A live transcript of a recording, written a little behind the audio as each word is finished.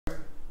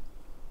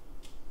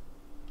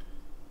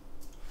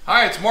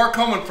Hi, it's Mark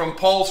Homan from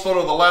Paul's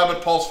Photo, the lab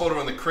at Paul's Photo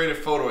and the Creative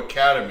Photo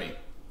Academy.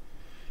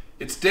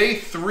 It's day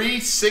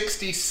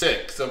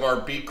 366 of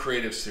our Be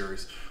Creative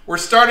series. We're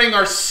starting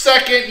our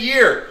second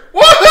year.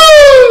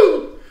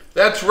 Woohoo!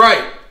 That's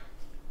right.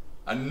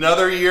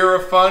 Another year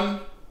of fun.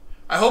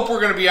 I hope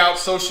we're going to be out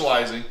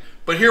socializing,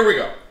 but here we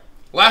go.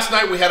 Last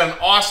night we had an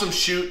awesome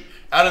shoot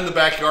out in the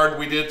backyard.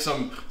 We did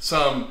some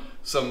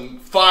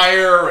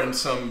fire and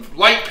some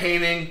light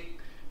painting,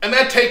 and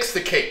that takes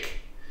the cake.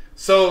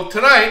 So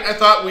tonight I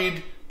thought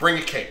we'd bring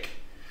a cake.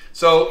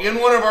 So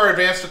in one of our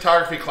advanced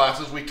photography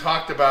classes we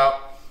talked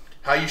about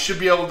how you should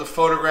be able to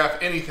photograph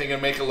anything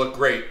and make it look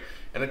great.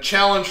 And a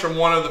challenge from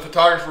one of the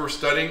photographers we're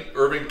studying,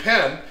 Irving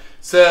Penn,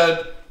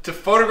 said to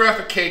photograph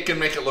a cake and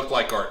make it look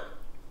like art.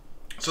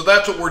 So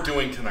that's what we're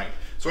doing tonight.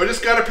 So I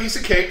just got a piece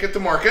of cake at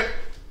the market,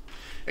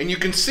 and you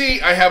can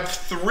see I have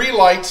 3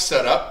 lights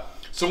set up.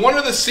 So one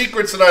of the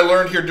secrets that I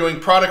learned here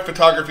doing product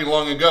photography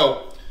long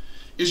ago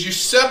is you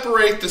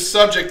separate the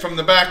subject from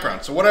the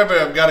background. So what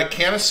I've got a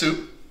can of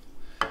soup,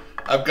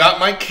 I've got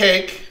my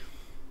cake,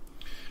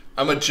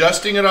 I'm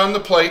adjusting it on the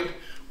plate.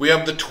 We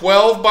have the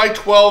 12 by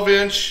 12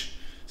 inch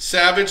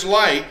Savage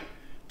light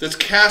that's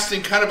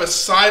casting kind of a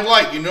side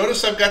light. You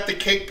notice I've got the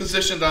cake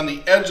positioned on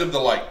the edge of the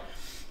light.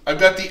 I've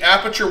got the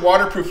aperture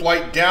waterproof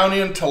light down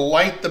in to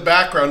light the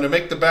background, to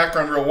make the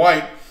background real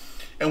white,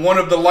 and one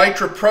of the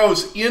Lytra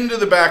Pros into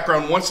the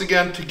background once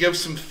again to give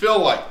some fill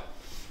light.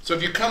 So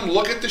if you come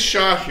look at the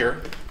shot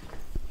here,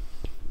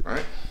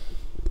 right?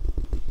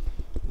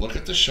 Look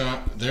at the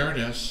shot, there it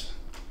is,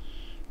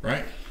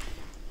 right?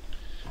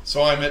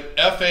 So I'm at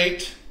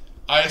f8,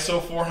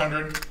 ISO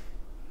 400,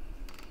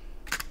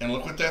 and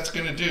look what that's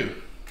going to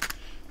do.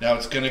 Now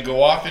it's going to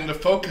go off into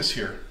focus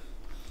here.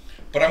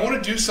 But I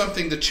want to do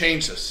something to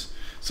change this.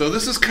 So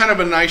this is kind of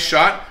a nice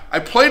shot. I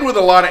played with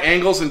a lot of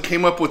angles and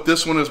came up with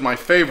this one as my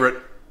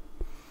favorite.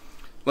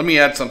 Let me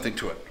add something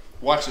to it.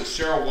 Watch this.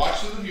 Cheryl,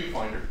 watch the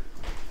viewfinder.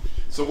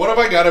 So what have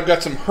I got? I've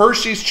got some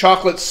Hershey's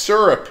chocolate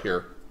syrup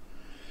here.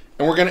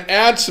 And we're going to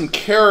add some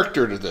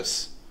character to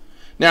this.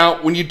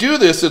 Now, when you do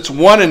this, it's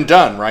one and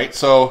done, right?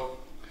 So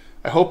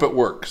I hope it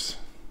works.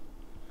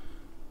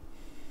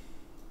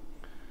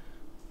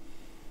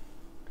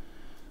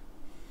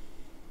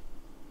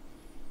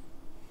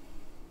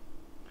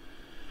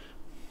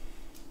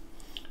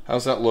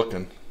 How's that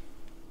looking?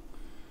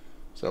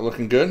 Is that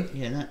looking good?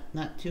 Yeah,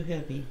 not too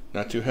heavy.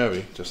 Not too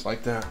heavy, just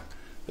like that.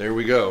 There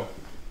we go.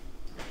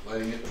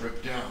 Letting it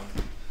drip down.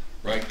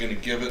 Right, gonna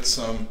give it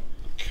some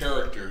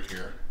character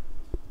here.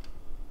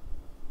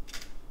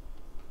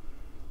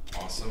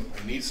 Awesome.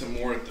 I need some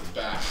more at the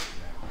back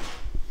now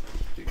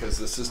because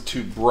this is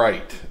too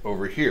bright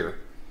over here.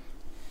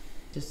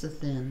 Just a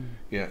thin.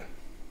 Yeah.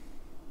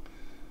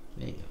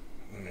 There you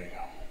go. There you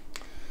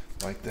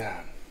go. Like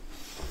that.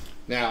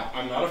 Now,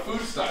 I'm not a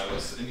food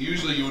stylist, and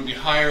usually you would be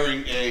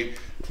hiring a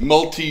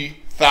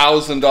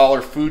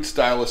multi-$1,000 food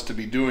stylist to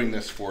be doing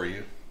this for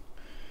you.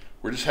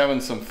 We're just having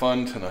some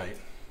fun tonight.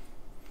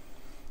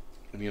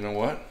 And you know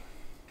what?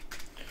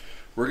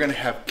 We're going to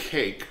have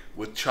cake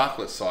with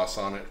chocolate sauce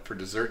on it for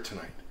dessert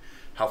tonight.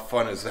 How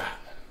fun is that?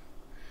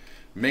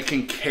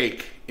 Making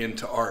cake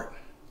into art.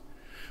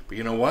 But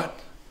you know what?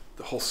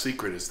 The whole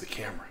secret is the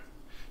camera.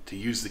 To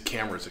use the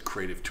camera as a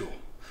creative tool.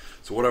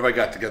 So what have I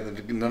got together?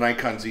 The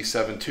Nikon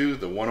Z7 II,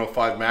 the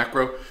 105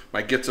 macro,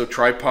 my Gitzo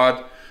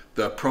tripod,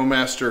 the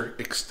ProMaster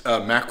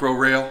macro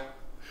rail,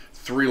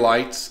 3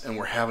 lights, and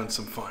we're having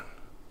some fun.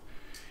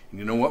 And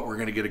you know what? We're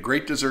going to get a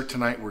great dessert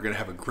tonight. We're going to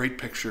have a great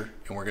picture,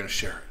 and we're going to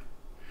share it.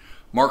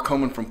 Mark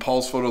Homan from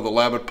Paul's Photo, the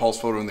lab at Paul's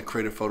Photo and the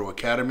Creative Photo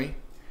Academy.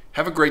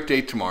 Have a great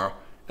day tomorrow,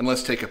 and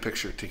let's take a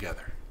picture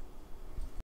together.